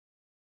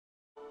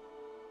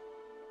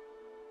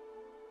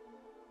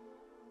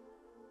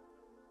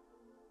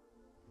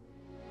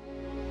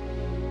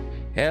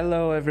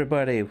Hello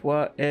everybody,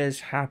 what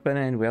is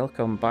happening?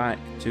 Welcome back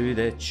to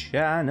the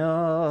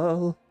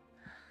channel.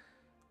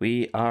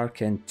 We are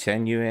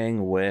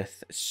continuing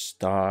with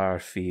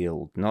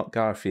Starfield. Not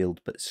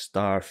Garfield, but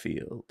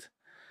Starfield.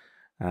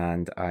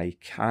 And I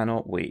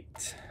cannot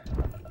wait.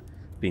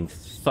 Been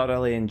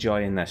thoroughly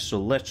enjoying this.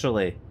 So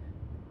literally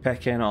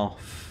picking up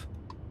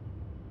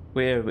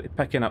where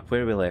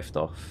we left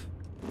off.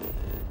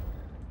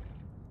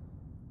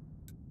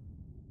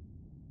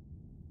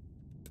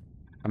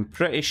 I'm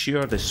pretty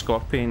sure the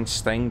scorpion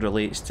sting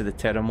relates to the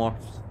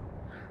pterodactyls.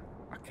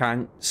 I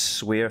can't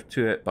swear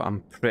to it, but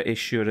I'm pretty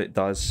sure it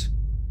does.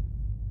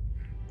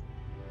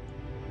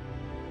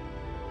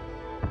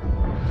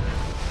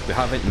 We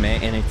haven't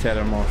met any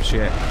pterodactyls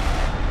yet.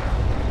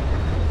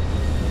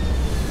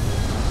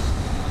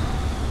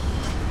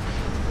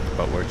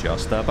 But we're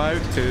just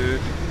about to.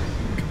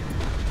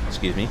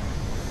 Excuse me.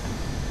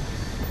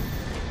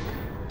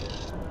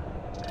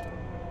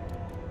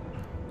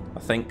 I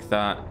think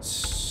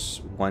that's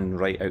one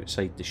right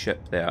outside the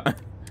ship there.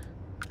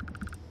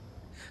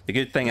 The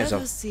good thing is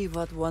let us see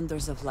what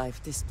wonders of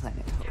life this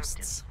planet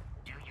hosts.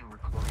 Do you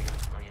require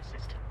my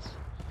assistance?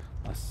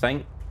 I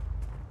think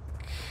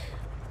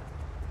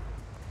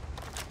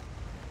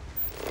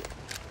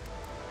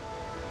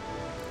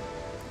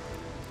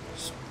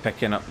just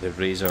picking up the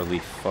razor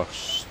leaf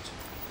first.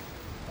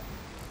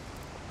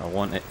 I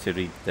want it to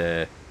read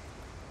the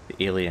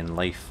alien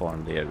life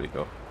form. There we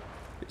go.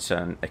 It's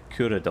an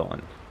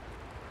Ikurodon.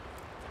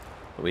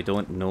 But we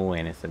don't know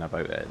anything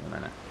about it at the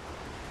minute.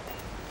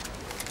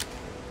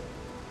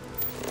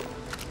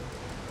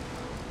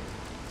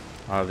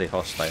 Are they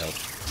hostile?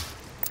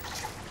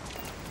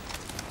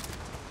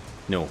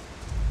 No,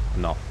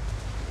 not.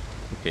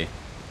 Okay.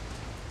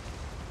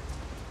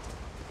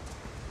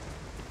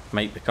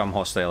 Might become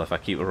hostile if I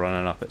keep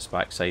running up its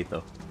backside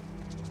though.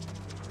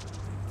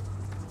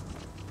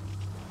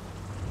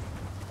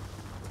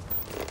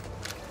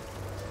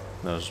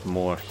 There's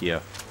more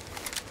here.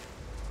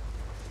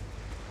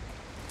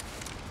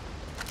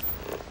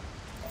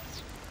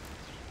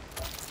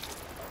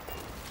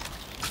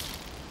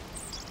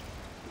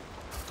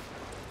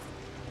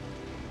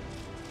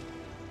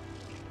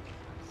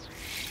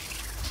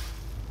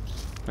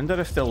 Wonder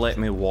if they'll let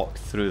me walk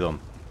through them,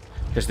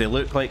 because they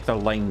look like they're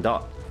lined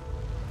up.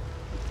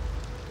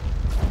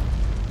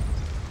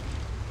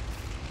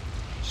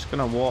 Just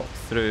gonna walk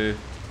through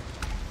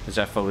as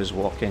if I was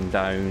walking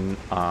down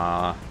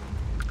a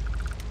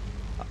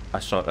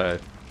sort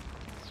of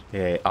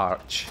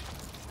arch.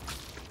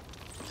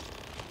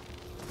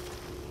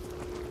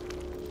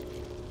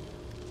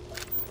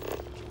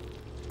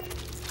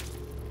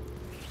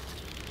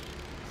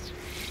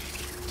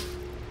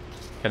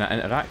 Can I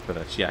interact with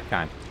this? Yeah, I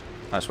can.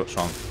 That's what's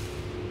wrong.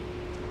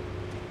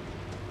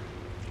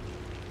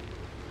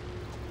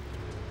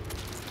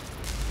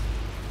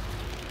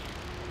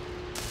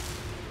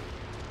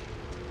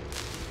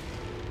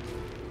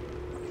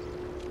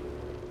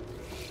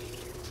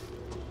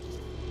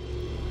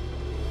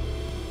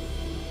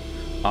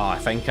 Oh, I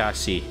think I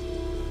see.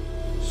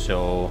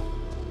 So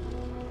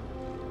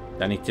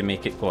I need to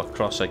make it go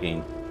across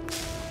again.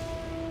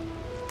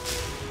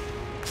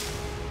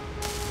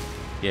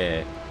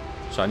 Yeah.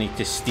 So I need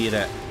to steer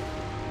it.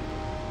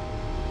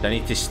 I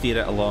need to steer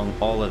it along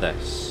all of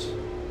this.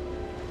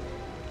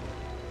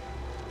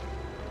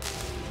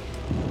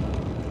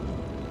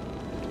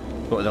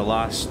 Go to the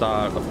last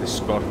star of the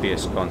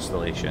Scorpius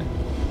constellation.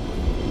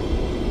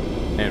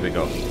 There we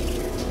go.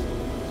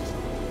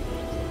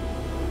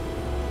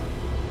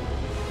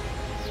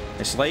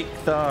 It's like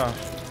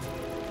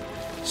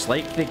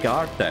they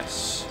guard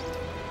this.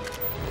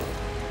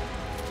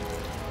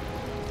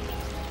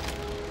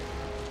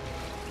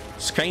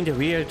 It's kind of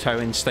weird how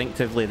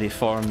instinctively they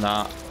form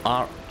that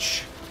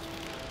arch.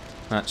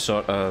 That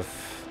sort of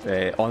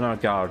honor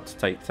guard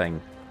type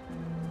thing.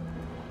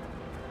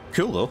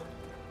 Cool though.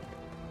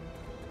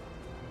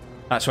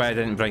 That's why I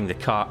didn't bring the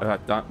car. I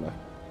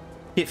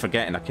keep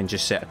forgetting I can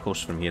just set a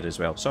course from here as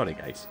well. Sorry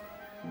guys.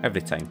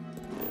 Every time.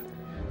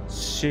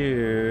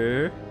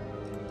 So...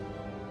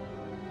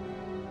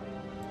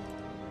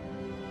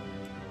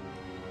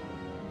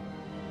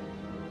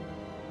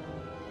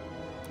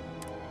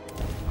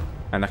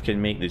 and I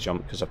can make the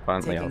jump because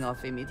apparently Taking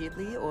off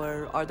immediately,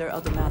 or are there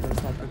other matters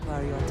that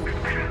require your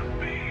attention? Kill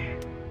me.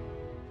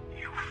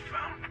 You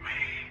found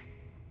me.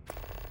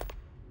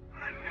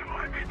 I knew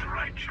I made the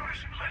right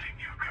choice in letting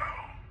you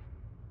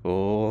go.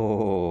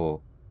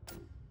 Oh,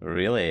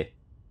 really?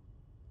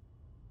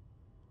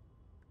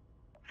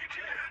 You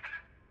did.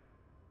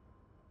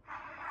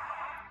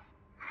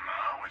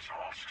 Now it's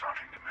all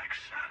starting to make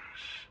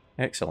sense.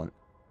 Excellent.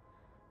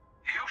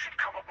 You should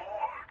come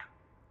aboard.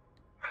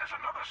 There's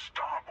another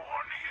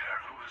starborn here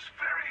who is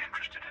very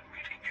interested in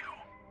meeting you.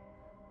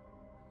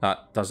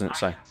 That doesn't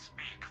sound... I can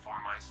speak for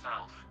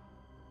myself.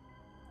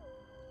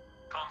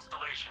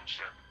 Constellation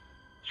ship,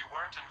 you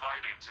weren't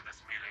invited to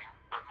this meeting,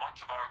 but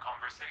much of our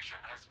conversation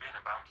has been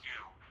about you.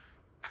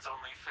 It's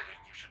only fitting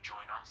you should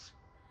join us.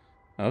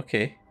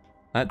 Okay.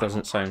 That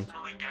doesn't sound... I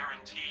will personally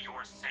guarantee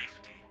your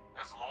safety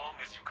as long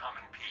as you come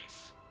and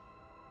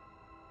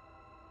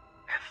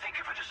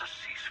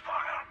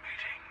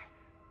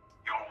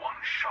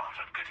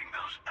at getting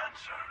those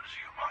answers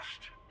you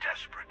must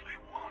desperately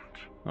want.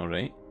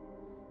 Alright.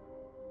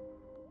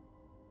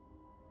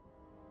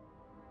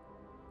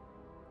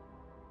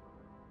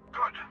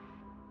 Good.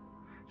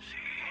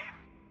 See?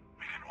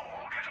 We can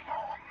all get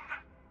along.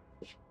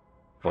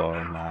 For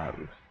now.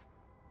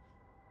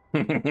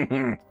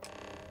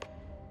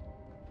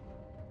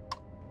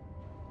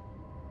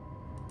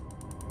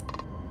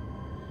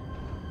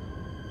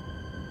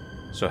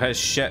 So his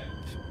ship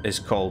is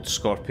called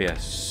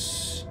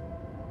Scorpius.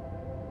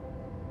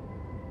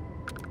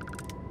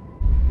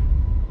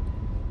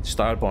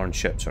 Starborn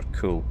ships are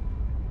cool.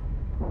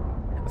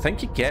 I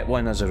think you get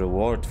one as a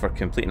reward for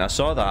completing. I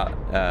saw that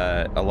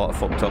a lot of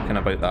folk talking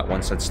about that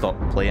once I'd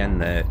stopped playing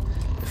the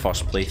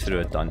first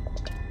playthrough I'd done.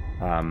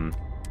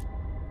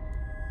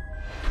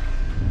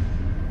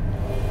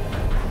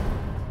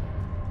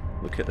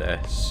 Look at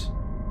this.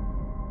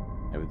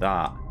 Now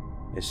that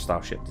is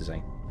Starship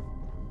design.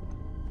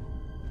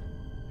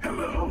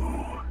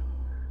 Hello.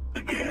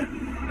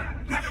 Again.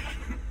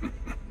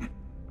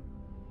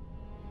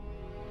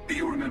 Do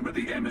you remember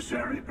the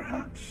emissary,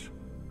 perhaps?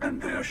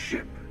 And their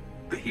ship,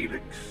 the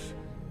Helix?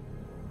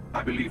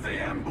 I believe they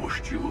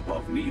ambushed you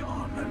above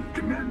Neon and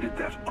demanded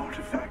that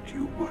artifact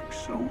you worked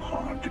so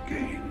hard to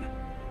gain.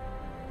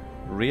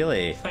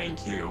 Really?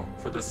 Thank you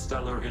for the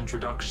stellar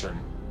introduction.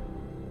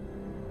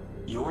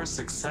 Your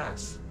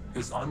success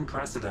is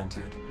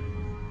unprecedented.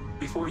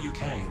 Before you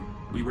came,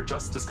 we were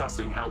just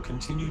discussing how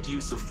continued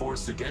use of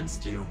force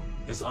against you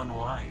is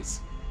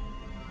unwise.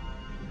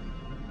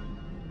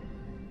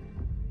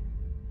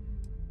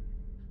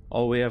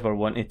 All we ever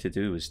wanted to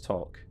do was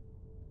talk.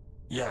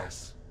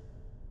 Yes,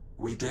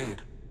 we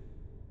did.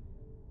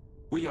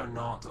 We are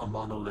not a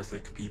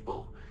monolithic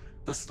people.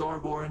 The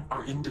Starborn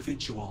are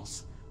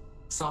individuals.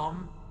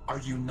 Some are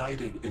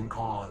united in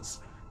cause.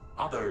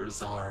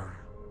 Others are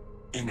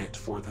in it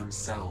for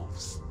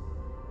themselves.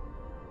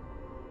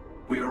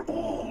 We are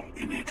all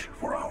in it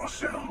for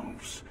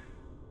ourselves.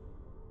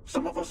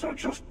 Some of us are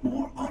just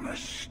more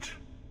honest.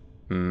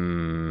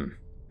 The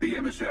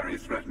emissary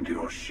threatened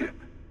your ship,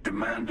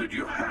 demanded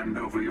you hand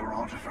over your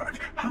artifact.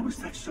 How is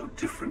that so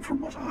different from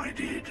what I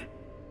did?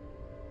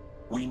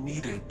 We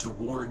needed to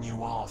warn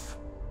you off.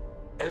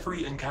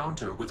 Every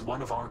encounter with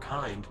one of our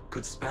kind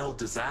could spell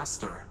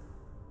disaster.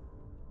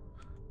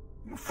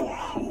 For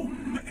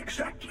whom,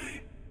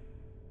 exactly?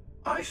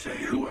 I say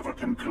whoever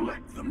can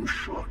collect them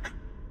should.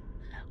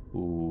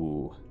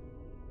 Ooh.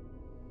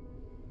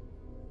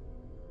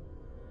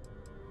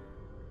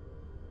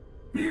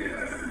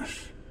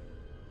 Yes.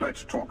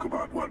 Let's talk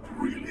about what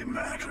really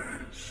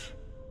matters.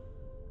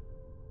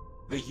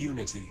 The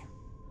Unity.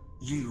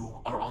 You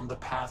are on the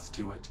path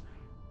to it.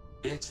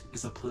 It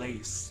is a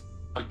place,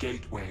 a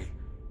gateway.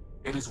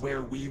 It is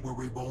where we were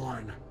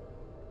reborn.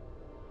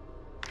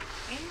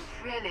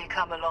 You've really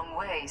come a long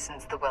way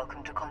since the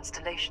Welcome to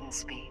Constellation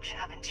speech,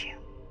 haven't you?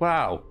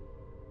 Wow.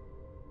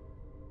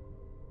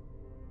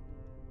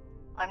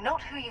 I'm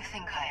not who you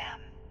think I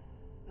am.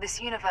 This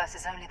universe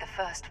is only the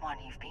first one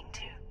you've been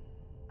to.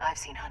 I've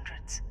seen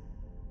hundreds.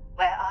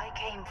 Where I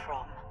came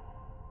from,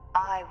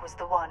 I was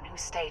the one who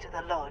stayed at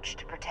the lodge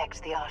to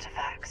protect the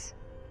artifacts.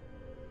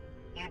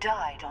 You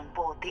died on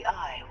board the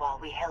Eye while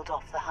we held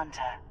off the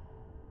Hunter.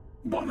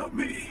 One of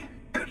me,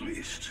 at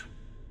least.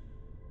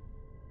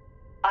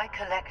 I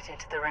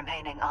collected the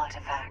remaining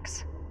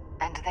artifacts,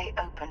 and they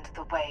opened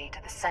the way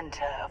to the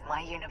center of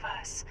my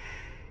universe,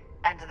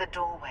 and the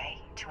doorway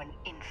to an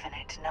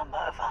infinite number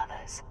of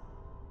others.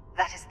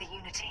 That is the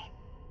Unity.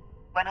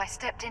 When I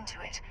stepped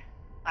into it,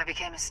 I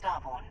became a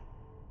Starborn.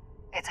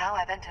 It's how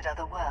I've entered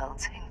other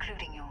worlds,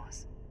 including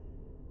yours.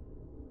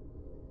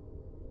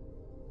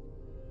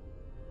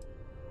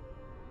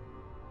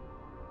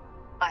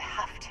 I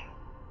have to.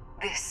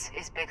 This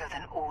is bigger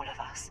than all of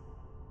us.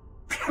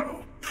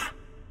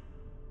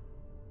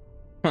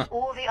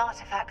 All the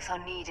artifacts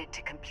are needed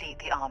to complete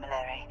the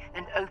armillary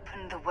and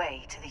open the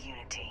way to the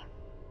Unity.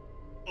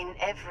 In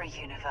every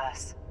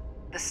universe,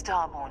 the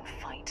Starborn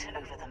fight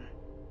over them.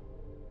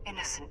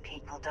 Innocent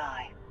people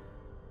die.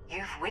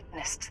 You've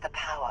witnessed the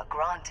power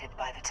granted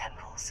by the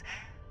temples,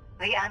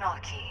 the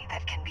anarchy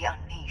that can be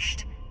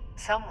unleashed.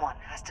 Someone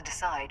has to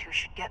decide who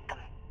should get them.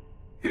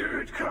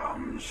 Here it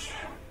comes.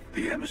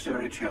 The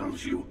emissary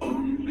tells you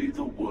only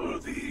the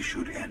worthy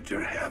should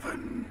enter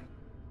heaven.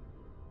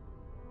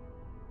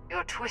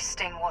 You're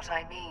twisting what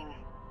I mean.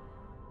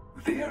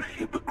 They're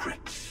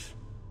hypocrites.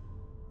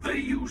 They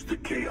use the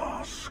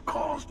chaos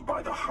caused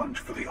by the hunt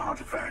for the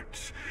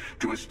artifacts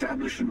to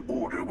establish an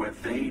order where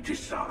they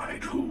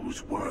decide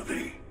who's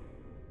worthy.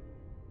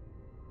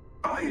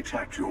 I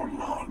attacked your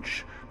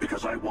lodge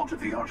because I wanted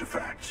the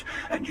artifacts,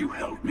 and you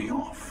held me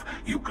off.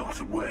 You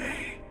got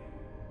away.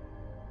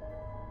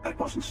 That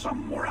wasn't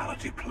some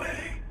morality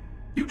play.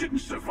 You didn't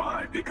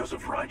survive because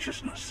of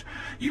righteousness.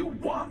 You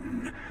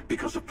won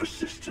because of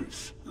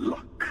persistence,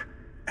 luck,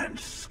 and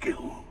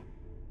skill.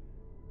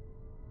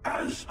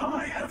 As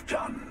I have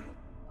done,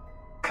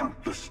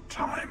 countless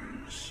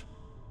times.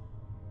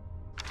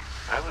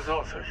 I was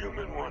also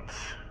human once.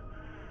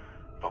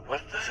 But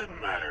what does it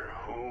matter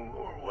who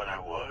or what I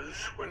was? is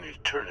when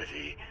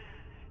eternity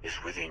is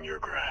within your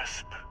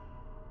grasp.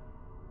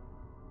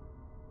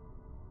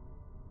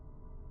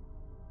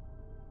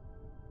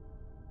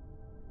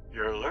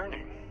 You're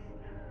learning.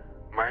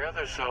 My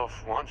other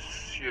self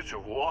wants you to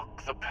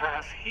walk the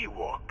path he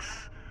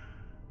walks,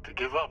 to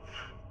give up,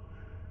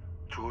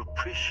 to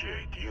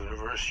appreciate the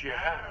universe you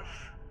have.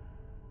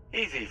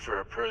 Easy for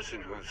a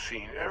person who's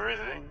seen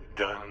everything,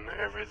 done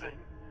everything.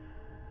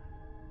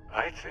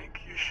 I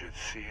think you should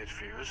see it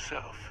for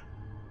yourself.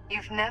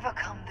 You've never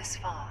come this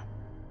far.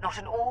 Not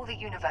in all the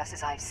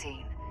universes I've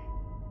seen.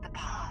 The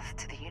path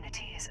to the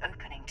Unity is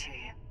opening to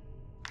you.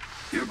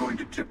 You're going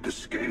to tip the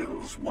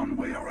scales one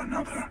way or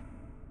another.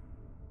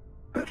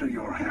 Better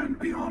your hand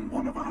be on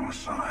one of our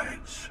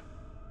sides.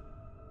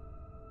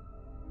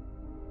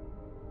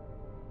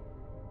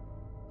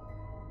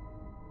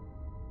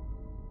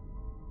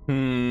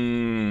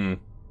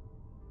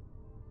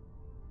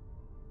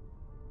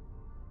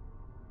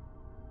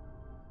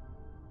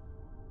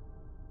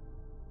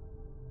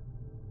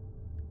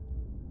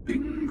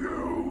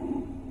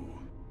 Bingo.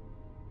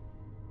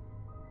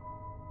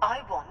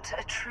 I want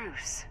a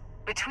truce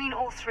between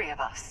all three of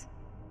us.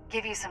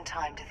 Give you some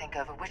time to think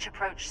over which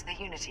approach to the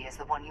Unity is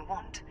the one you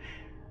want.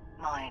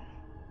 Mine,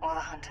 or the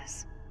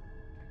Hunter's.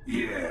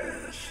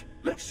 Yes.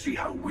 Let's see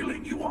how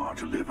willing you are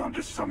to live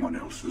under someone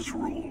else's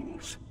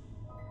rules.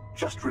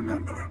 Just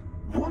remember,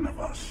 one of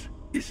us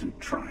isn't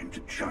trying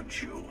to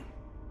judge you.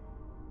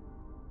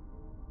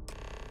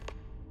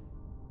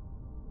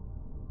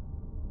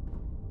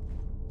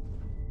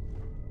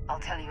 I'll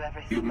tell you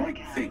everything You I might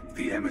can. think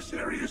the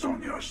emissary is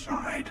on your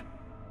side,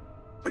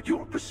 but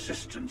your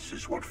persistence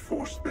is what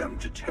forced them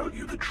to tell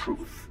you the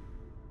truth.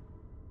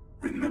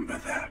 Remember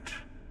that.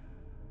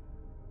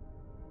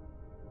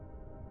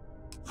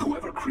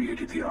 Whoever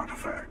created the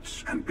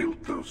artifacts and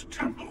built those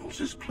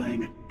temples is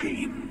playing a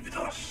game with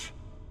us.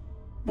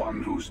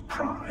 One whose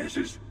prize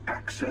is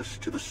access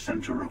to the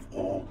center of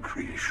all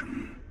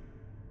creation.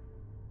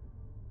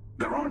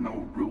 There are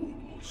no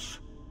rules.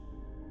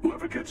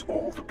 Whoever gets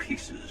all the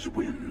pieces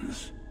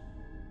wins.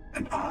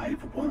 And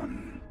I've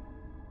won.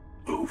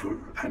 Over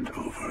and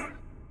over.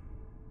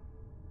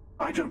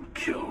 I don't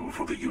kill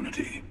for the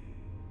Unity.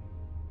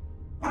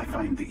 I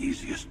find the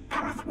easiest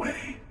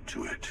pathway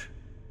to it.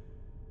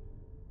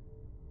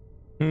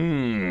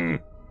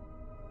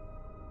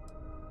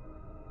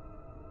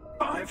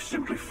 I've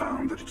simply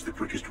found that it's the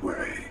quickest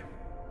way.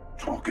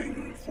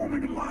 Talking,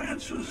 forming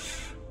alliances,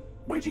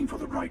 waiting for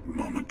the right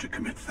moment to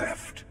commit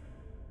theft.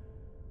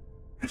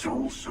 It's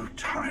all so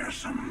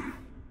tiresome.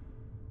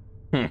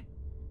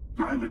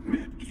 I'll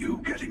admit, you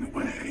getting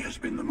away has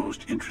been the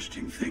most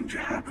interesting thing to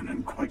happen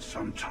in quite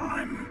some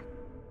time.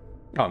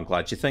 Oh, I'm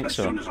glad you think As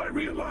so. soon as I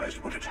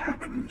realized what had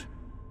happened,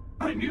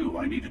 I knew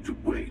I needed to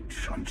wait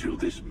until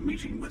this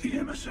meeting with the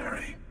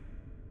emissary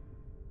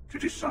to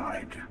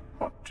decide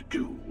what to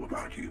do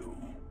about you.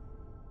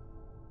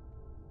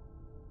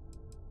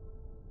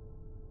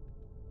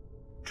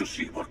 To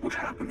see what would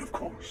happen, of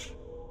course.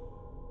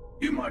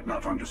 You might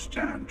not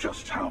understand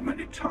just how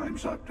many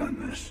times I've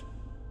done this.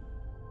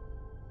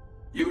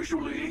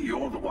 Usually,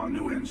 you're the one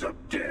who ends up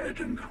dead,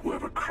 and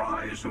whoever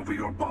cries over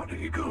your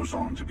body goes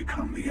on to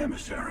become the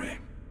emissary.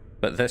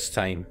 But this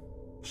time...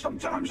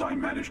 Sometimes I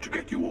manage to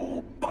get you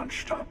all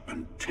bunched up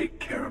and take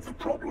care of the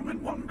problem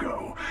in one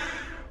go.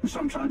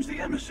 Sometimes the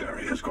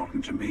emissary has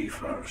gotten to me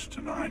first,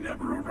 and I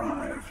never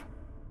arrive.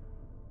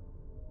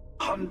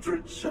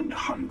 Hundreds and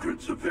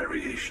hundreds of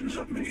variations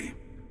of me,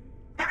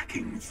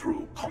 hacking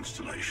through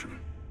Constellation.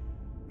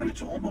 And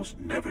it's almost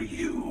never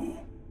you.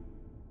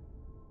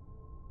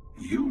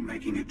 You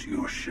making it to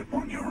your ship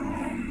on your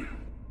own.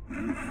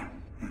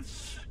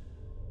 It's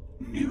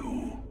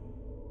new.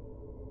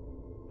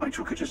 I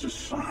took it as a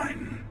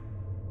sign.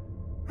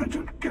 I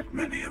don't get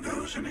many of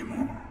those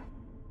anymore.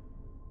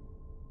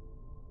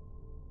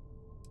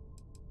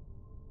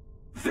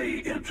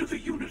 They enter the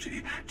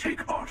Unity,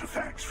 take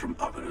artifacts from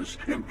others,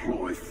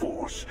 employ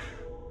force.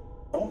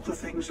 All the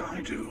things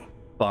I do.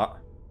 But...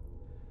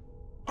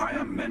 I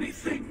am many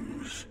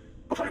things,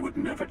 but I would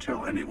never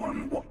tell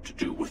anyone what to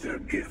do with their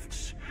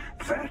gifts.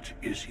 That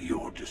is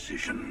your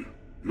decision,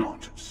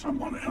 not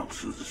someone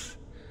else's.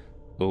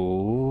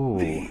 Oh.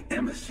 The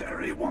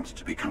emissary wants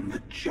to become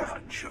the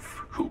judge of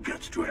who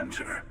gets to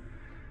enter,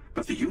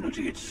 but the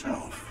Unity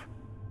itself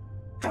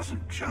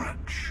doesn't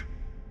judge.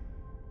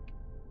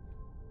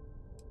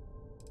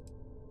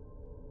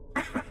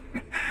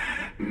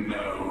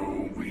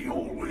 No, we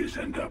always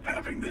end up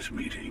having this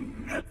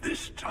meeting at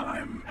this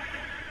time.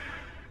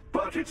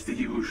 But it's the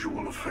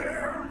usual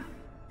affair.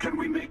 Can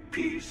we make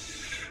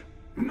peace?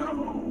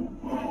 No.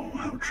 Oh,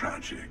 how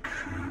tragic.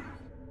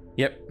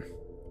 Yep.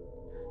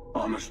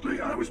 Honestly,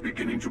 I was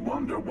beginning to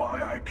wonder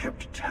why I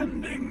kept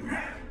attending.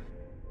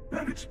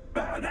 And it's a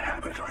bad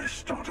habit I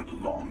started a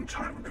long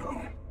time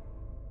ago.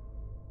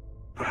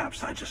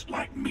 Perhaps I just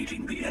like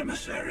meeting the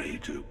emissary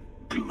to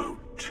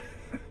gloat.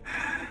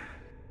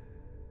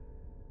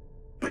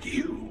 But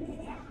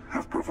you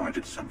have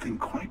provided something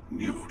quite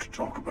new to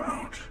talk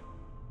about.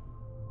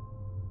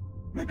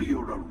 Maybe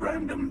you're a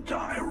random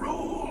die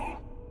roll.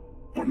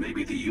 Or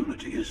maybe the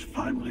Unity is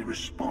finally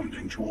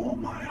responding to all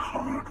my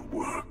hard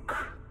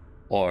work.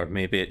 Or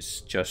maybe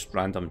it's just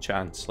random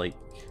chance, like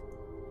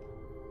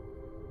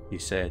you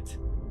said.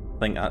 I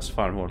think that's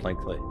far more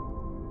likely.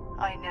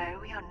 I know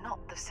we are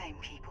not the same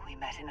people we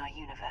met in our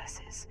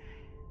universes.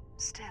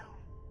 Still,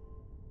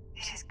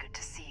 it is good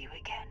to see you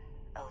again,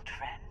 old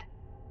friend.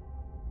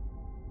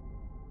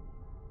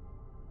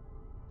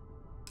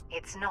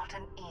 It's not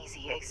an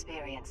easy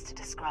experience to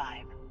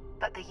describe,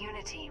 but the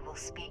Unity will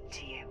speak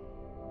to you,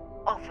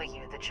 offer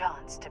you the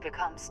chance to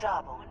become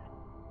Starborn.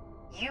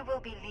 You will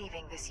be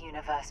leaving this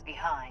universe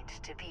behind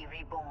to be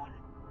reborn.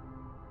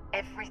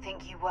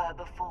 Everything you were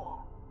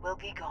before will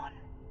be gone.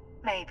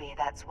 Maybe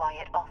that's why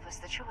it offers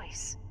the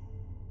choice.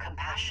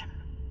 Compassion.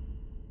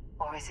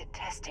 Or is it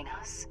testing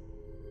us?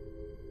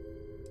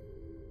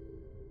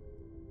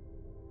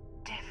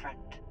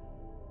 Different.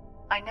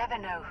 I never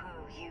know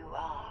who you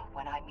are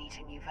when I meet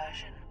a new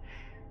version,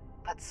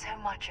 but so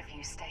much of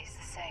you stays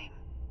the same.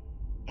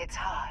 It's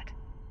hard.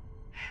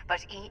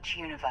 But each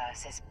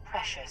universe is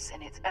precious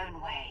in its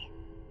own way.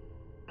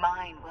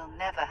 Mine will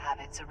never have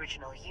its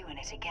original you in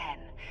it again,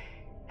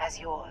 as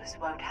yours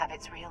won't have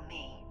its real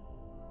me.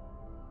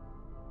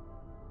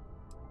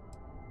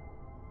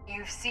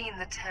 You've seen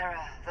the terror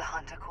the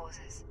Hunter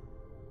causes.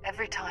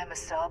 Every time a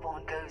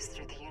Starborn goes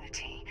through the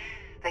Unity,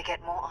 they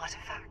get more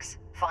artifacts,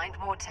 find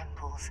more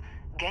temples,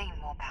 gain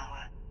more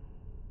power.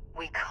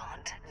 We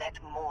can't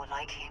let more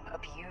like him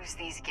abuse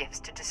these gifts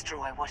to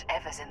destroy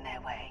whatever's in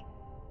their way.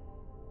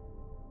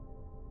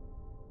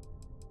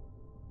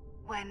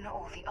 When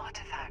all the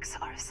artifacts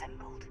are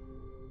assembled,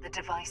 the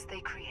device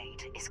they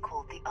create is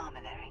called the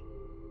Armillary.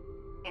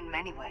 In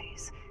many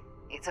ways,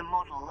 it's a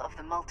model of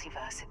the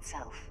multiverse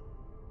itself.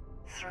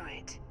 Through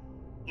it,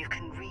 you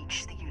can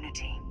reach the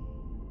Unity.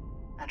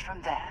 And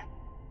from there,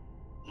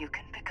 you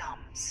can become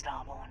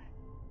Starborn.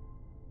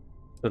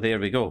 So there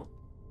we go.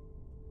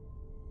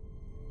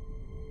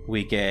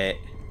 We get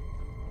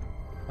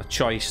a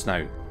choice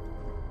now.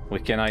 We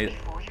can either...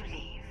 Before you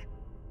leave,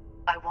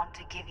 I want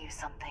to give you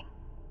something.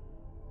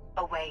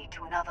 A way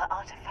to another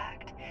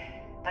artifact,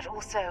 but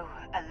also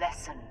a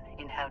lesson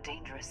in how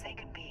dangerous they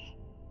can be.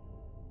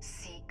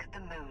 Seek the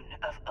moon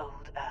of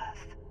old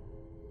Earth.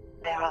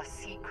 There are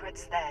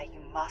secrets there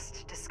you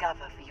must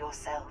discover for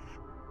yourself,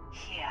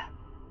 here,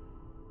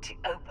 to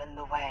open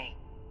the way.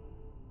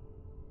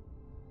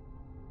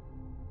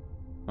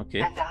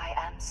 Okay. And I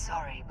am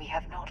sorry we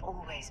have not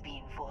always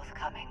been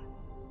forthcoming.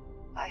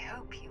 I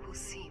hope you will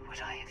see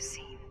what I have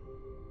seen.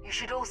 You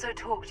should also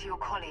talk to your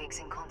colleagues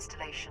in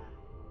Constellation.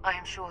 I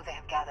am sure they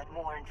have gathered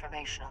more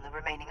information on the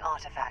remaining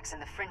artifacts in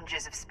the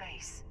fringes of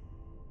space.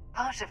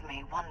 Part of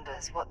me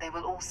wonders what they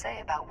will all say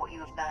about what you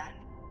have learned.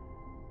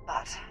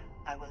 But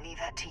I will leave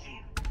that to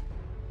you.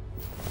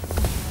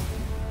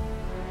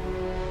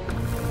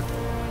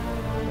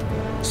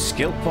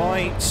 Skill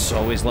points.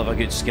 Always love a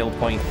good skill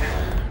point.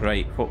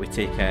 Right, what we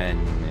take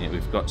in?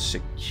 We've got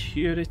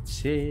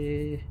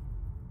security.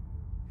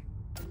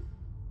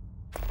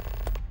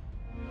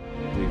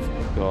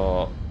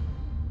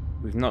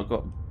 We've not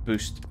got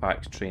boost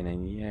pack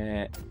training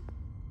yet.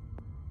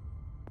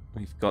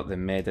 We've got the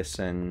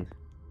medicine.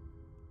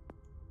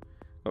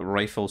 Got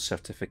rifle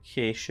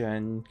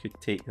certification. Could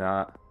take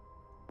that.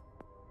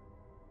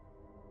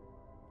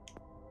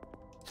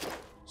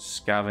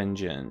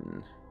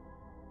 Scavenging.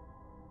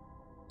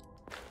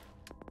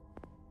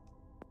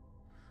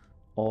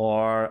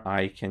 Or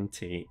I can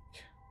take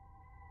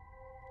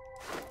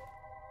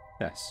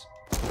this.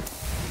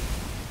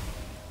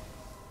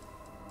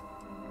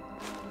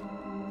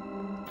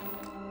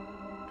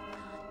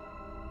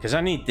 Because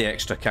I need the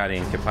extra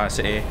carrying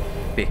capacity,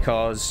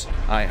 because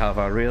I have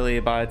a really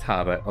bad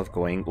habit of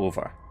going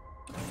over.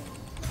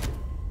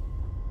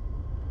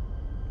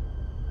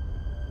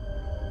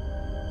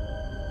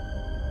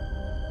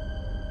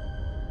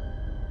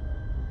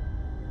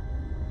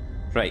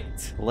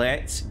 Right,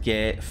 let's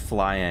get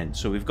flying.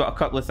 So we've got a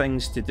couple of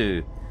things to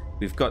do.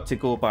 We've got to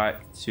go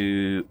back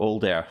to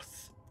Old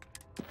Earth.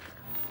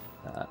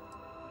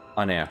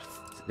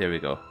 Unearthed. There we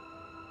go.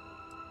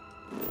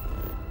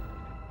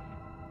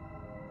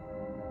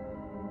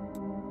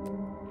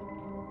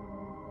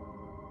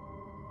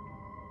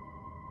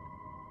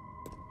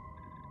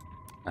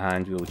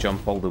 And we'll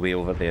jump all the way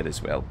over there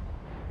as well.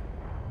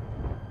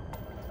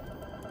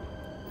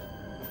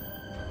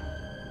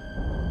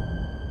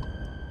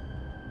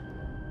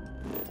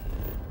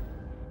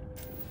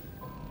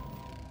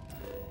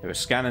 We're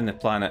scanning the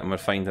planet and we're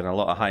finding a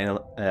lot of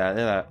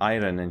high,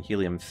 iron and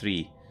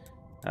helium-3.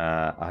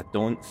 I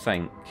don't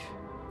think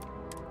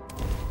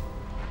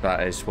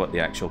that is what the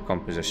actual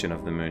composition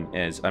of the moon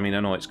is. I mean, I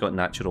know it's got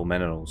natural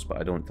minerals, but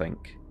I don't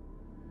think.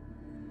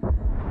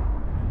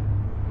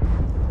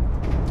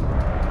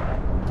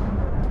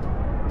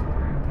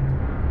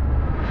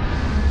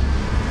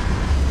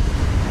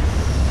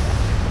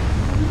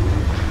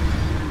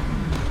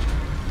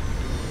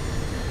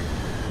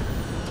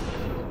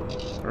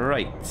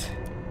 Right.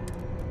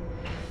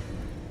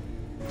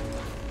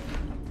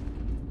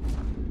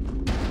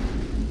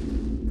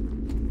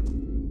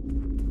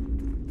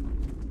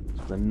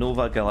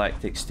 Nova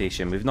Galactic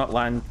Station. We've not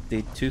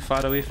landed too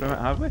far away from it,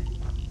 have we?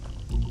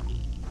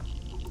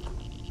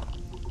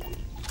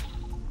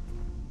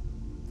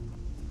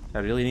 I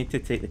really need to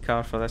take the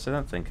car for this? I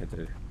don't think I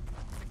do.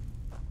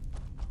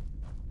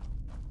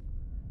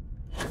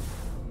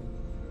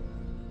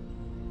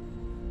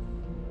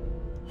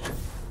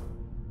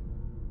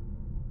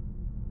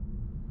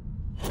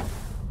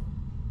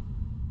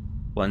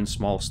 One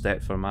small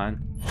step for man,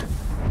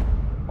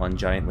 one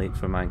giant leap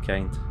for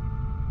mankind.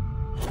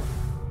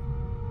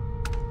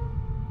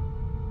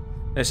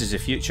 This is the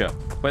future.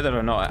 Whether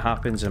or not it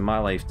happens in my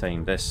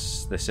lifetime,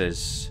 this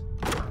is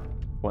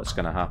what's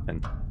going to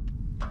happen.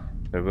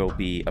 There will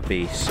be a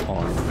base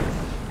on...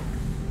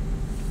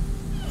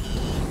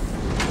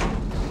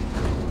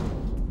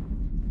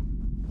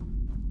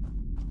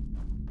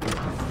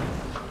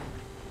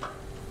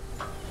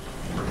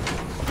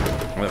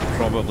 There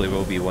probably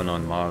will be one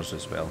on Mars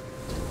as well.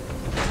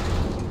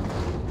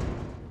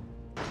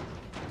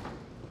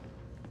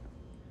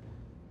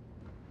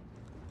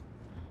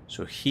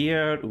 So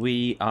here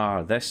we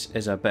are. This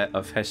is a bit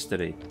of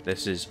history.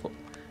 This is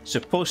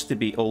supposed to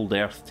be old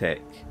Earth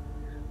tech,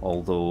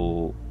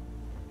 although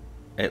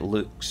it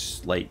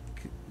looks like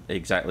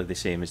exactly the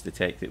same as the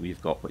tech that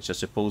we've got, which I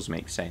suppose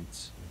makes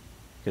sense,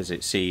 because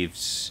it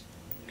saves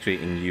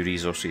creating new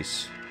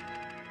resources.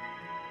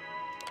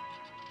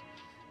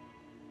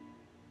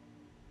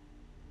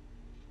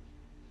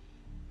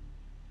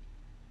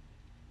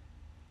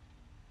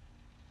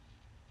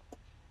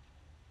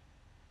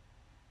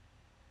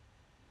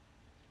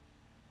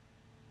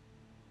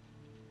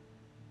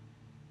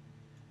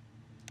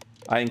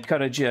 I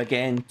encourage you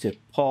again to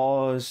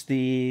pause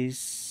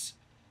these.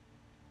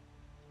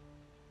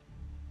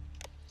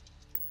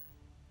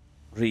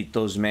 Read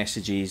those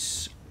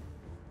messages.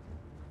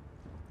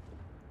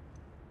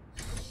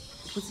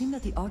 It would seem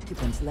that the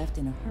occupants left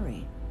in a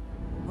hurry.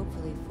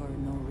 Hopefully for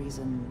no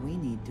reason we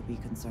need to be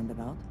concerned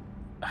about.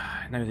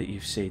 Now that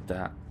you've said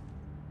that,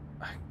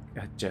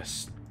 I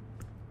just...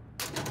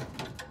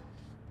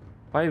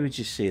 Why would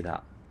you say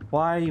that?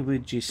 Why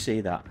would you say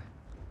that?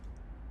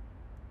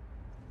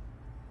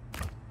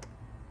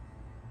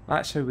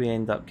 That's how we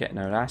end up getting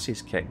our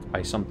asses kicked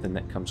by something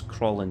that comes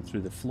crawling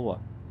through the floor.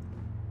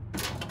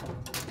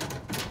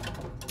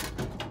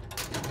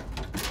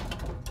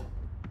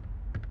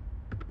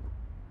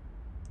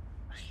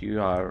 You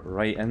are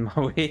right in my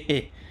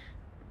way.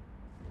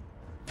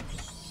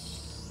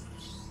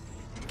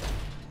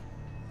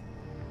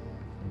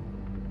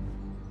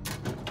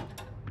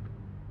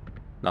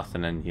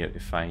 Nothing in here to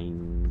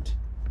find.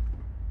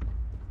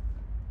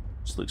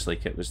 This looks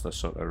like it was the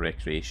sort of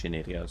recreation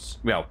areas.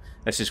 Well,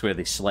 this is where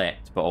they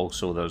slept, but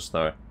also there's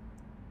the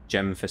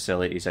gym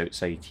facilities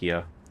outside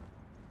here.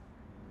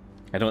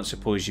 I don't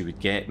suppose you would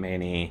get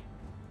many,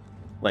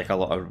 like a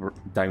lot of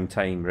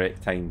downtime,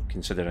 rec time,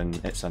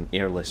 considering it's an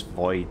airless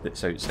void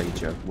that's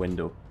outside your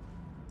window.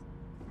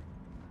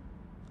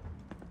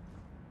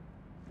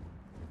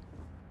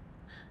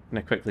 I'm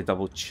gonna quickly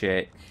double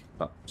check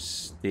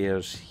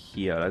upstairs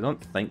here. I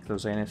don't think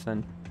there's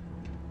anything.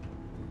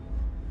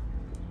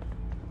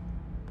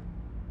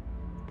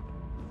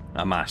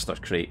 A master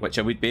crate, which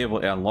I would be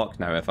able to unlock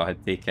now if I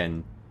had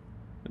taken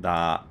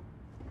that.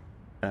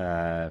 When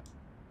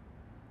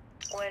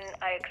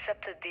I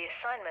accepted the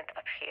assignment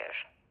up here,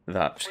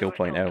 That skill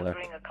point we were told earlier. to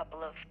bring a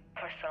couple of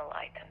personal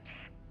items.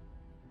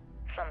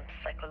 Some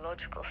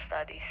psychological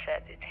study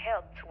said it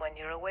helped when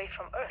you're away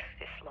from Earth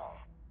this long.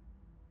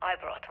 I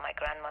brought my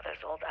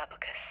grandmother's old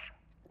abacus.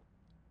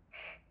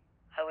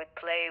 I would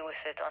play with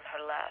it on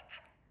her lap,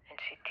 and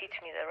she'd teach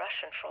me the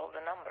Russian for all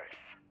the numbers.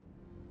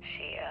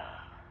 She,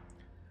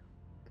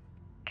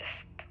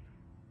 just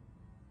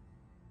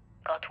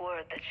got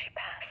word that she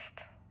passed.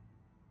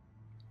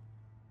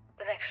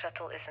 The next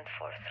shuttle isn't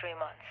for 3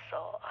 months,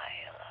 so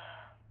I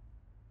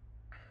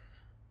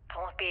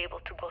won't be able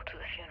to go to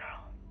the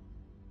funeral.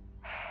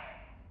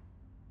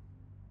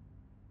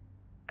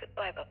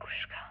 Goodbye,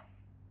 babushka.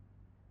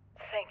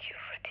 Thank you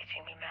for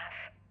teaching me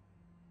math.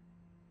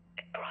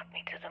 It brought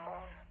me to the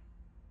moon.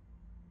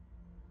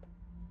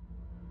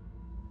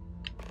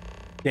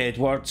 Dead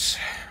words.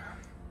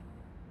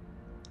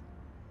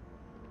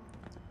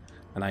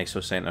 An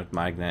iso-centered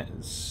magnet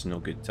is no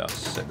good to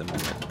us at the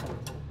moment.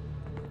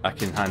 I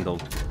can handle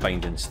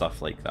finding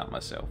stuff like that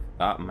myself.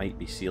 That might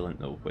be sealant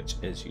though, which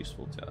is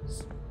useful to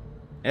us.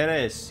 It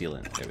is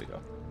sealant, there we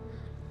go.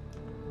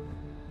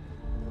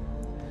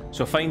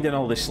 So finding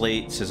all the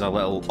slates is a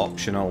little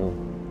optional,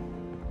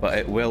 but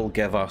it will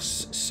give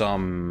us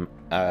some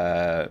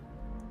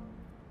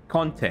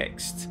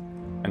context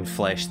and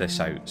flesh this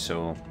out,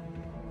 so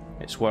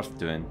it's worth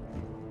doing.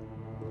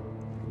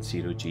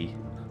 0G.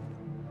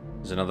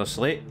 There's another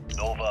slate.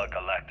 Nova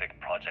Galactic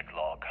Project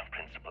Log,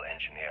 Principal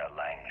Engineer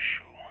Lang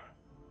Shu.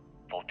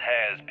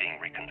 Voltaire is being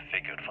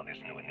reconfigured for this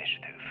new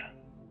initiative.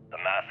 The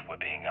math we're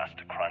being asked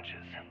to crunch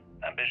is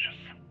ambitious,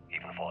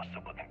 even for a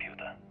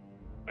supercomputer.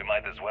 We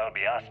might as well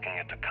be asking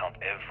it to count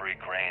every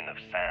grain of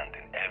sand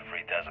in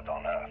every desert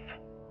on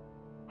Earth.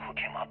 Who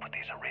came up with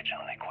these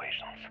original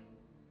equations?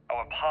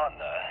 Our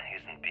partner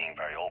isn't being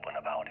very open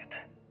about it.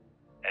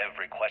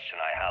 Every question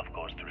I have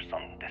goes through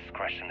some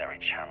discretionary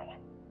channel.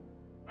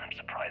 I'm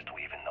surprised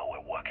we even know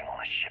we're working on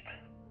a ship.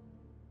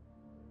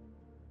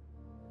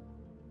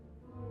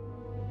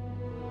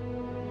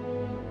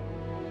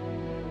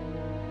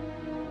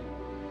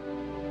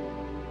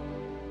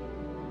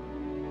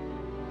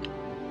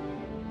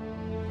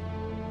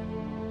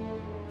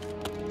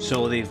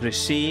 So they've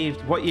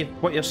received what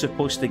you're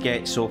supposed to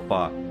get so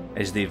far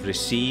is they've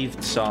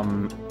received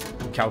some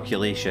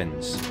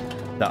calculations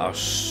that are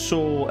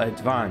so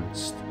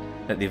advanced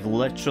that they've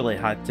literally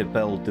had to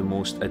build the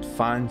most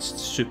advanced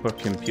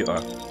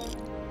supercomputer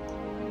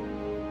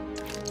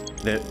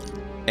that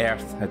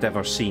Earth had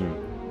ever seen.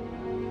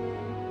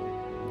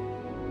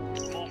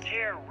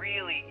 Voltaire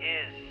really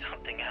is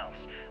something else.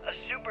 A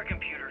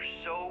supercomputer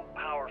so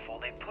powerful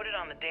they put it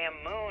on the damn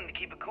moon to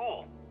keep it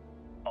cool.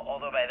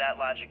 Although by that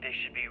logic they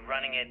should be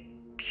running it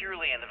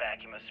purely in the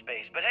vacuum of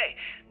space. But hey,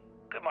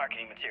 good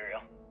marketing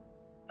material.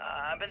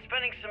 I've been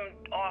spending some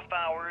off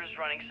hours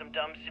running some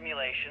dumb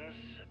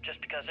simulations, just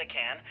because I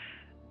can.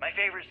 My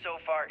favorite so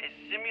far is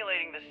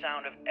simulating the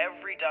sound of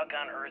every duck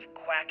on Earth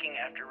quacking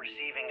after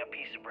receiving a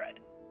piece of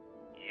bread.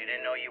 You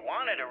didn't know you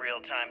wanted a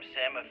real-time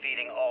sim of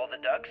feeding all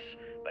the ducks,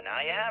 but now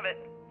you have it.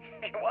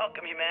 You're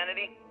welcome,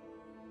 humanity.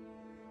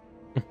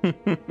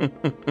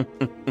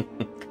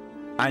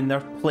 And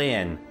they're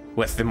playing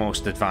with the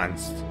most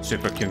advanced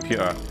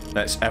supercomputer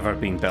that's ever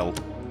been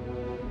built.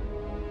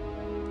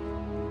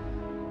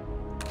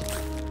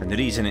 And the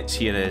reason it's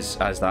here is,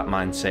 as that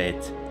man said,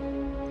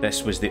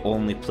 this was the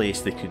only place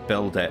they could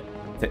build it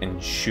to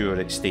ensure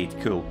it stayed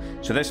cool.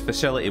 So this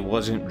facility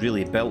wasn't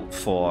really built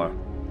for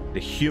the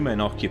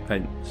human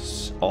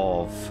occupants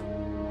of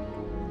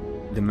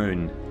the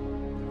moon.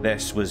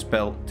 This was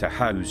built to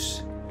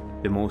house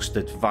the most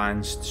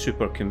advanced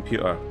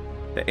supercomputer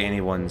that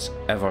anyone's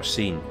ever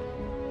seen.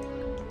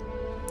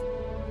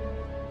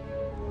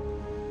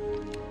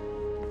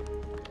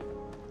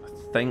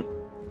 I think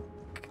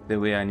the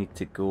way I need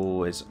to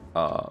go is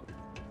up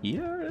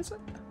here, is it?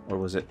 Or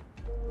was it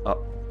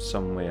up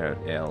somewhere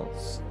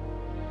else?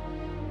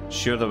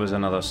 Sure, there was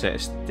another set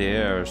of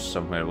stairs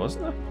somewhere,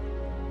 wasn't there?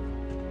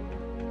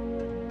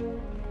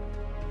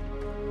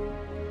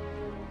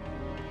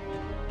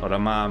 Or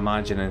am I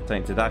imagining,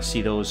 did I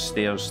see those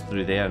stairs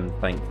through there and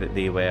think that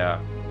they were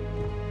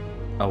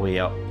a way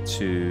up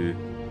to...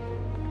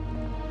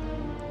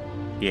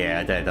 Yeah,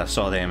 I did. I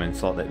saw them and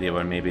thought that they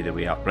were maybe the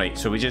way up. Right,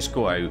 so we just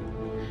go out.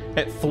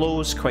 It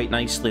flows quite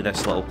nicely,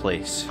 this little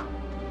place.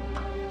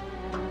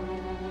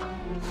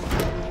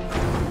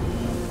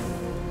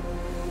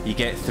 You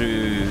get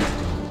through,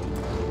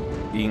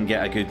 you can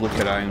get a good look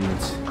around.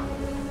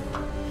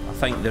 I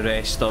think the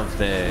rest of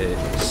the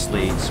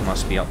slates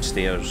must be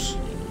upstairs.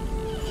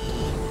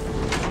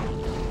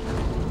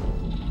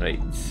 Right.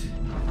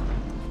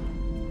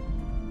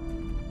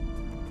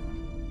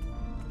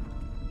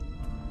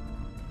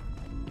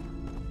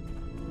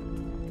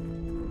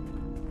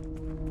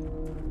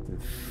 In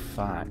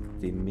fact,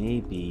 they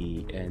may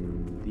be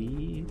in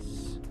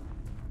these.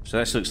 So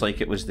this looks like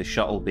it was the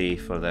shuttle bay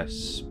for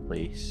this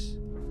place.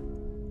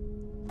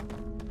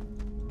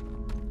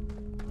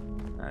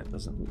 It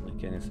doesn't look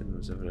like anything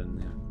was ever in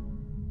there.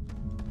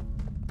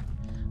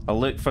 I'll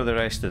look for the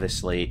rest of the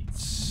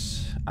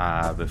slates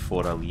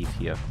before I leave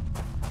here.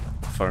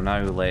 For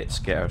now, let's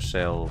get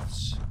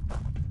ourselves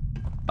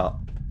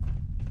up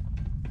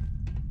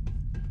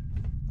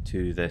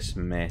to this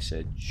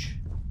message.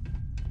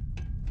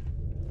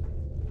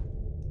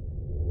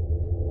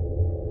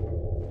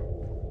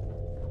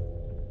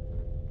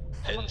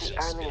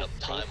 Engine spin-up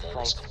time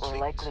almost complete.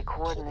 Likely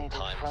coordinated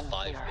Time from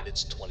 5 here.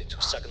 minutes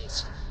 22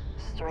 seconds.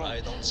 Strange Right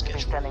on to be schedule.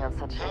 standing on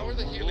such How are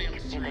the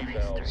helium-3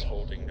 valves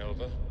holding,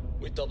 Nova?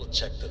 We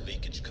double-checked the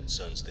leakage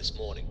concerns this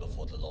morning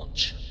before the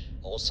launch.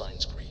 All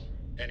signs green.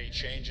 Any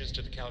changes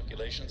to the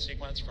calculation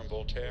sequence from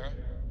Voltaire?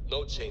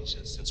 No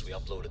changes since we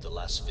uploaded the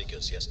last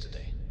figures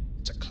yesterday.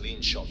 It's a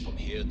clean shot from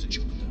here to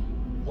Jupiter.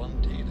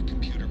 One day the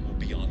computer will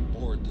be on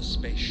board the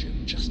spaceship.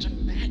 Just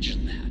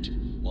imagine that.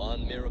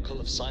 One miracle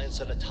of science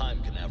at a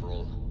time,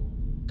 Canaveral.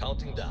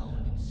 Counting down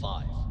in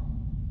 5,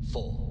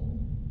 4,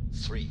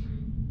 3,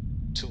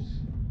 2,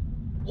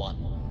 1.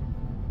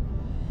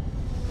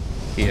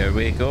 Here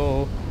we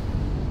go.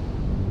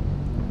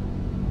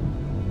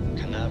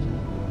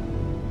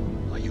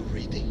 Canaveral, are you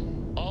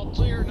reading? All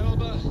clear,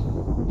 Nova.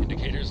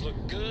 Indicators look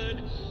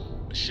good.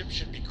 The ship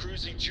should be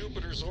cruising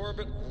Jupiter's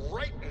orbit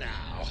right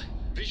now.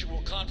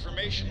 Visual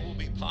confirmation will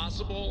be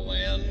possible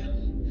in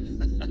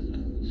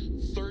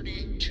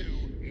 32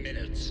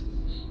 minutes.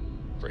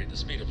 Afraid the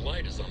speed of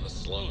light is on the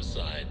slow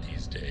side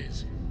these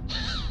days.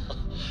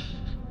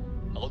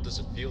 How does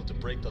it feel to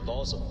break the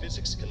laws of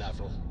physics,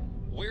 Canaveral?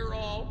 We're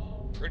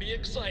all pretty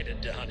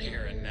excited down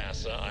here in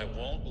NASA, I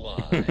won't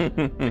lie.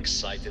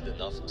 Excited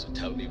enough to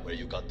tell me where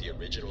you got the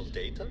original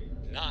data?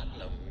 Not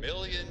in a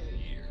million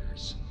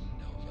years,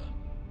 Nova.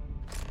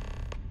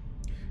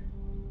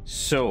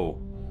 So,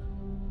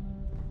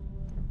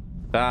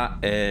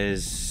 that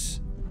is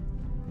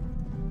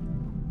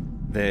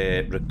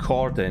the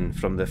recording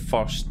from the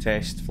first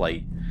test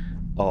flight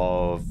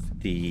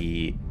of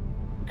the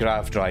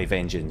grav drive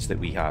engines that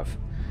we have.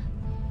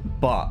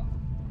 But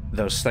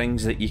there's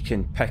things that you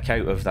can pick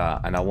out of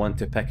that, and I want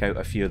to pick out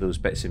a few of those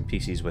bits and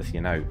pieces with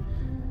you now.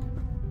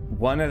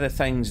 One of the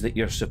things that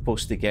you're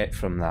supposed to get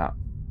from that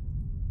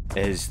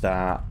is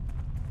that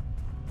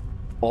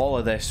all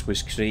of this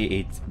was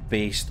created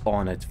based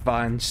on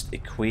advanced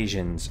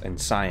equations and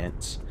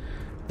science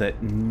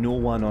that no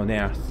one on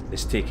Earth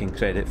is taking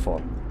credit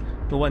for.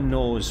 No one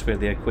knows where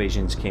the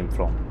equations came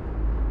from.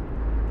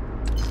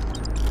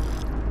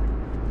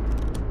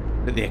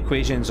 But the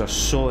equations are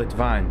so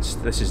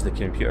advanced. This is the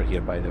computer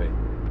here, by the way.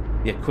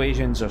 The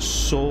equations are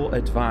so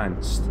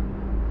advanced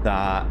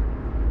that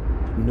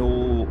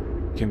no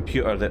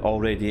computer that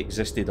already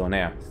existed on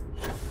Earth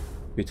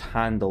could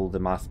handle the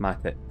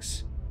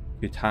mathematics,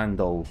 could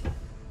handle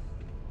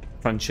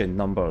crunching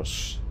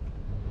numbers.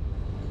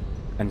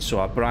 And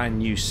so a brand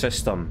new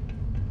system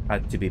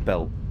had to be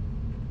built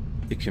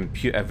to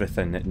compute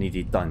everything that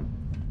needed done.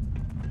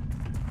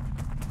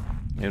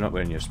 You're not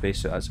wearing your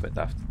spacesuit, that's a bit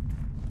daft.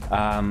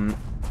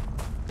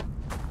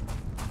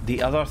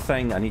 The other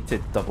thing, I need to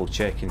double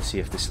check and see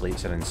if the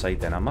slates are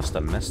inside then. I must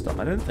have missed them.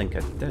 I don't think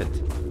I did.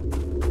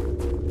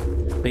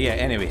 But yeah,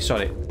 anyway,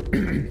 sorry.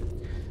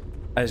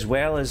 As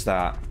well as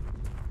that,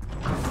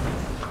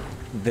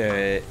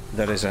 there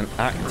is an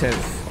active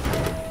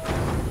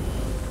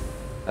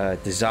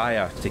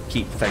desire to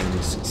keep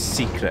things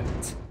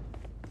secret.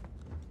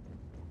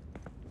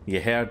 You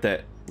heard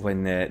it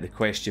when the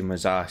question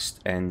was asked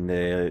in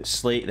the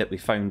slate that we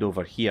found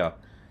over here,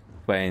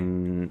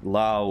 when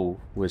Lau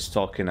was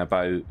talking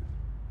about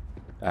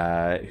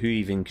who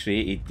even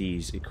created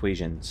these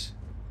equations.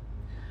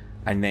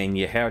 And then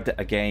you heard it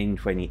again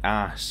when he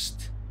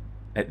asked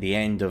at the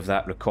end of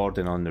that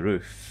recording on the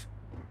roof,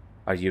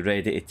 are you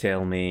ready to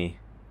tell me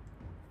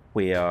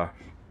where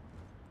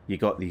you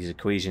got these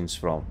equations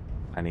from?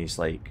 And he's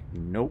like,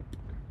 nope.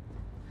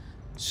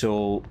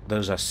 So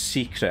there's a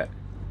secret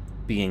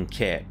being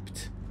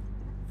kept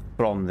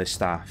from the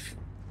staff.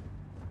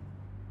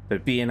 They're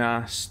being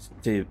asked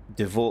to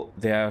devote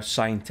their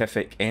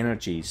scientific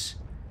energies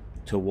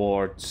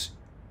towards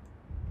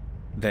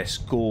this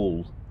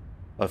goal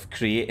of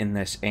creating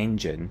this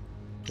engine.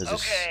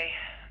 Okay,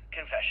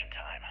 confession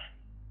time.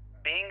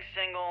 Being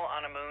single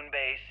on a moon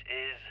base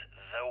is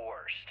the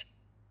worst.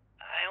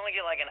 I only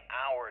get like an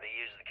hour to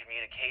use the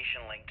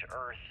communication link to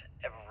Earth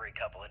every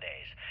couple of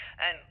days.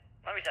 And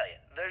let me tell you,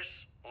 there's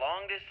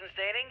long distance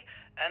dating,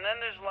 and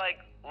then there's like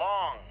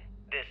long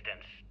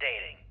distance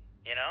dating,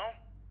 you know?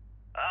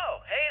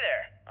 Oh, hey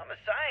there, I'm a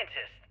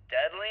scientist,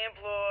 deadly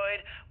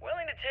employed,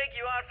 willing to take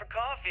you out for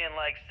coffee in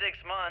like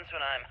 6 months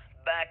when I'm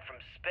back from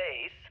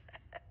space.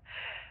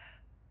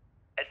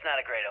 It's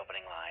not a great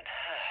opening line.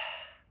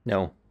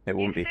 No, it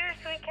won't be. You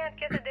seriously can't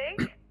get a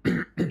date?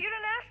 You're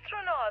an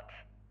astronaut.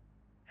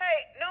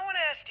 Hey, no one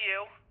asked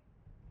you.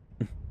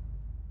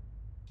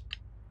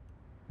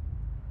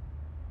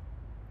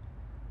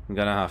 I'm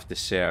gonna have to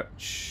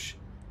search.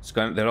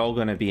 They're all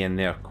gonna be in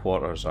their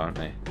quarters, aren't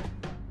they?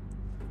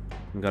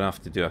 I'm gonna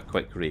have to do a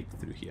quick rake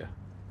through here.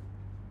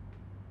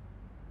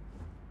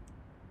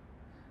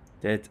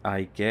 Did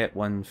I get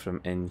one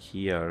from in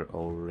here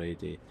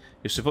already?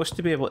 You're supposed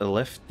to be able to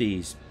lift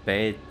these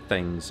bed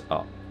things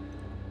up.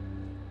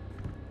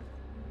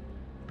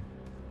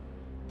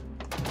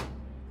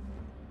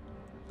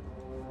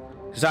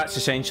 Because that's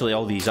essentially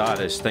all these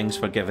are, is things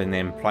for giving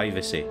them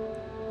privacy.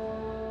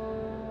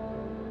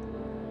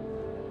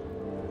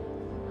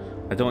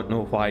 I don't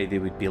know why they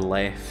would be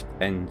left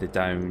in the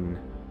down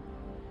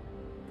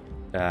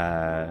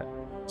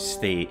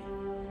state.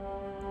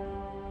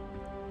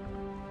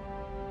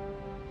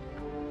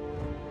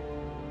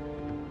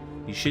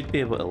 You should be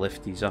able to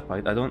lift these up. I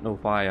don't know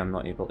why I'm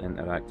not able to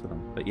interact with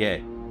them, but yeah.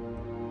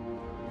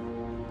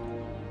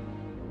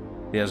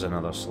 There's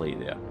another slate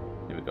there.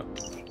 Here we go.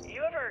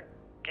 You ever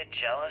get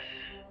jealous?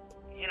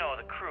 You know,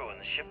 the crew in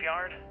the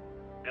shipyard?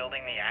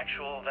 Building the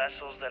actual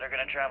vessels that are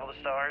gonna travel the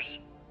stars?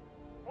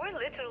 We're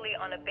literally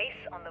on a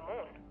base on the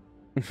moon.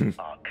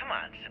 Oh, come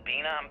on,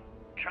 Sabina. I'm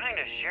trying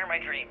to share my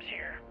dreams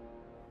here.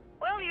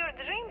 Well, your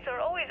dreams are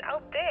always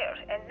out there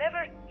and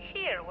never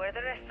here where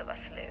the rest of us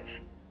live.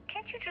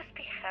 Can't you just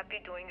be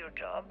happy doing your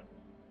job?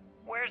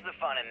 Where's the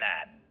fun in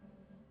that?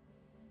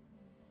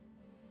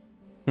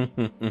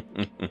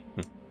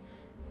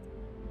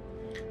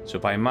 So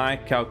by my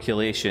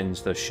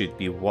calculations, there should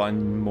be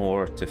one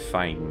more to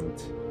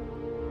find.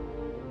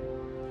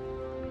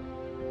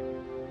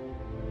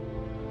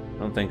 I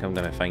don't think I'm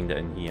gonna find it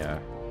in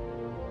here.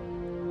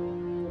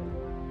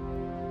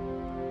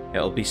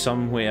 It'll be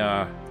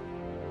somewhere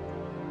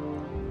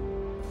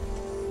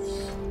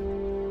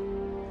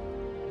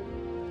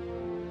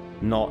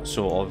not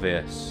so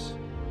obvious.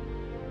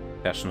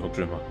 Personal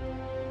groomer.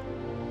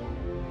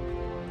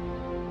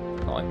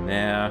 Not in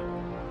there.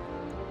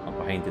 Not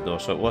behind the door.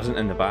 So it wasn't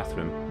in the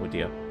bathroom. Oh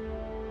dear.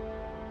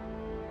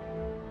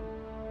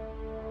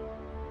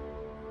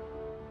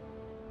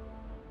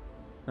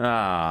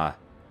 Ah.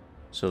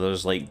 So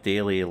there's like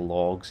daily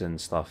logs and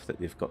stuff that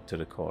they've got to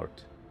record.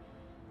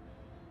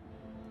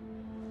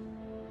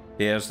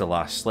 There's the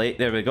last slate.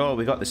 There we go,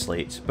 we got the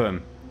slates.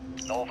 Boom.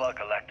 Nova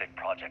Galactic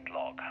Project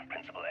Log,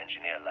 Principal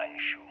Engineer Lang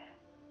Shu.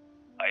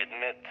 I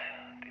admit,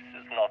 this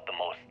is not the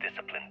most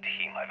disciplined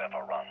team I've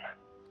ever run.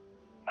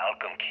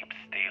 Malcolm keeps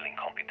stealing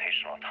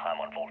computational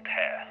time on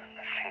Voltaire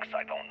and thinks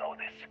I don't know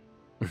this.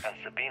 And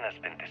Sabina's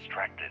been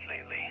distracted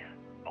lately,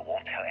 but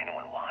won't tell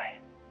anyone why.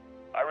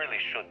 I really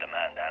should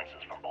demand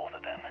answers from both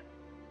of them.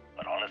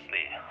 But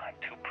honestly, I'm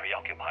too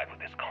preoccupied with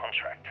this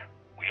contract.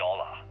 We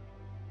all are.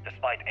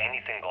 Despite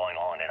anything going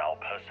on in our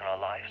personal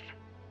lives,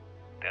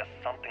 there's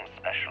something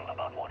special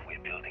about what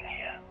we're building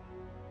here.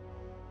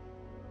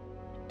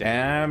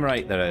 Damn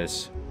right there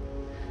is.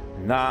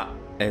 And that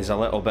is a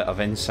little bit of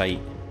insight.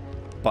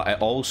 But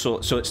it also,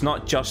 so it's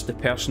not just the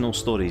personal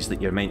stories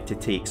that you're meant to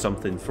take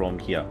something from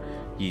here.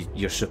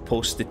 You're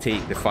supposed to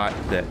take the fact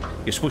that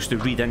you're supposed to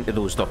read into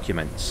those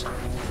documents.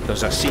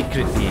 There's a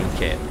secret being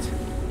kept.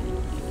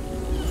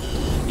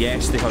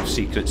 Yes, they have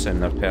secrets in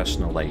their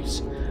personal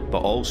lives, but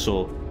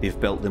also they've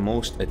built the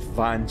most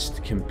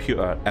advanced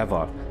computer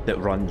ever that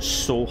runs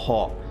so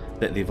hot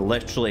that they've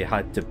literally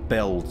had to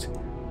build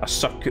a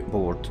circuit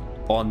board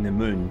on the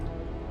moon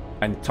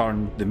and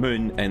turn the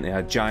moon into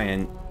a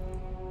giant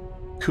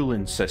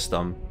cooling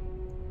system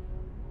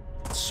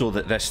so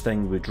that this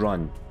thing would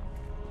run.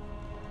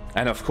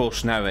 And of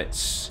course now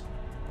it's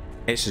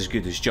as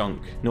good as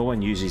junk. No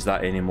one uses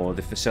that anymore.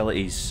 The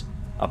facility's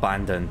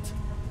abandoned.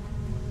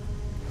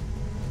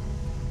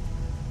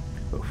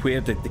 But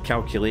where did the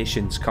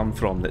calculations come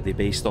from that they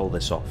based all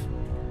this off?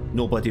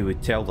 Nobody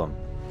would tell them.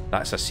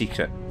 That's a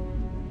secret.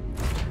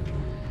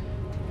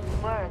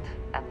 Word,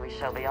 and we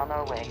shall be on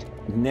our way.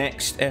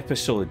 Next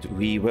episode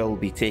we will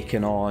be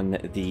taking on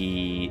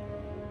the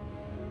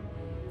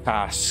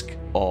task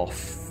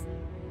of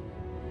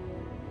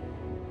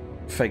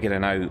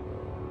figuring out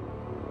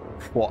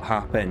what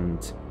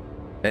happened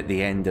at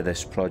the end of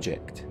this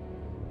project.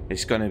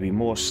 It's going to be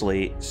more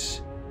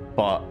slates,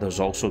 but there's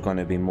also going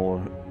to be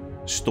more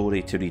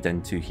story to read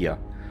into here.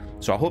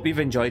 So I hope you've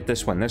enjoyed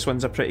this one. This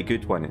one's a pretty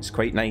good one. It's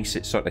quite nice.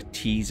 It's sort of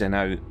teasing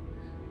out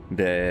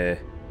there's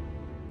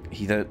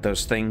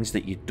things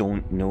that you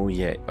don't know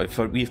yet.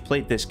 We've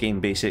played this game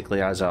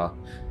basically as at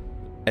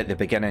the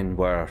beginning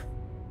we're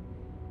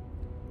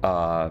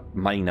a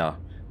miner.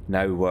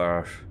 Now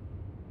we're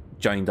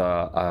joined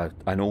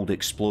an old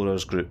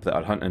explorers group that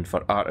are hunting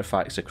for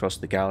artifacts across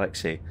the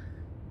galaxy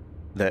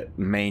that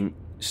meant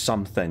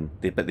something,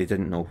 but they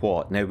didn't know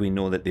what. Now we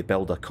know that they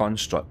build a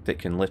construct that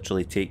can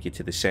literally take you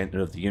to the center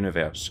of the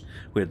universe,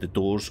 where the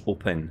doors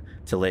open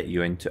to let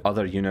you into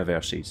other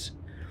universes.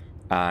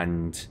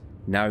 And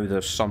now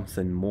there's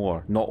something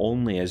more. Not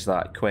only is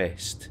that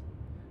quest,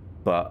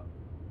 but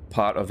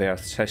part of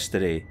Earth's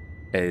history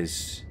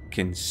is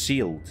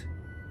concealed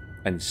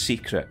and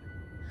secret.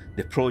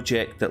 The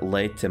project that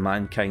led to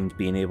mankind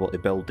being able to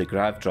build the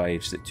grav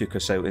drives that took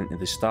us out into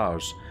the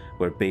stars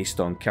were based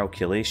on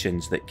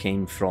calculations that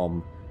came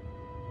from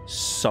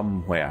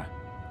somewhere,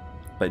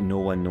 but no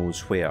one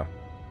knows where.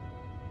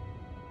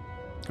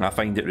 I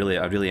find it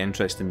really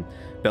interesting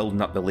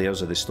building up the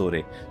layers of the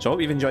story. So I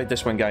hope you've enjoyed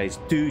this one, guys.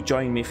 Do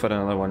join me for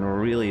another one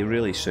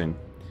really soon,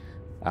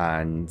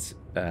 and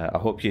I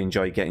hope you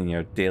enjoy getting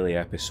your daily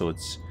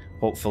episodes.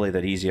 Hopefully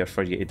they're easier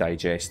for you to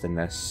digest in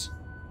this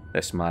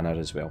manner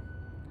as well.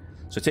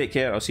 So take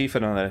care. I'll see you for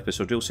another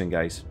episode real soon,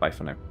 guys. Bye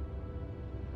for now.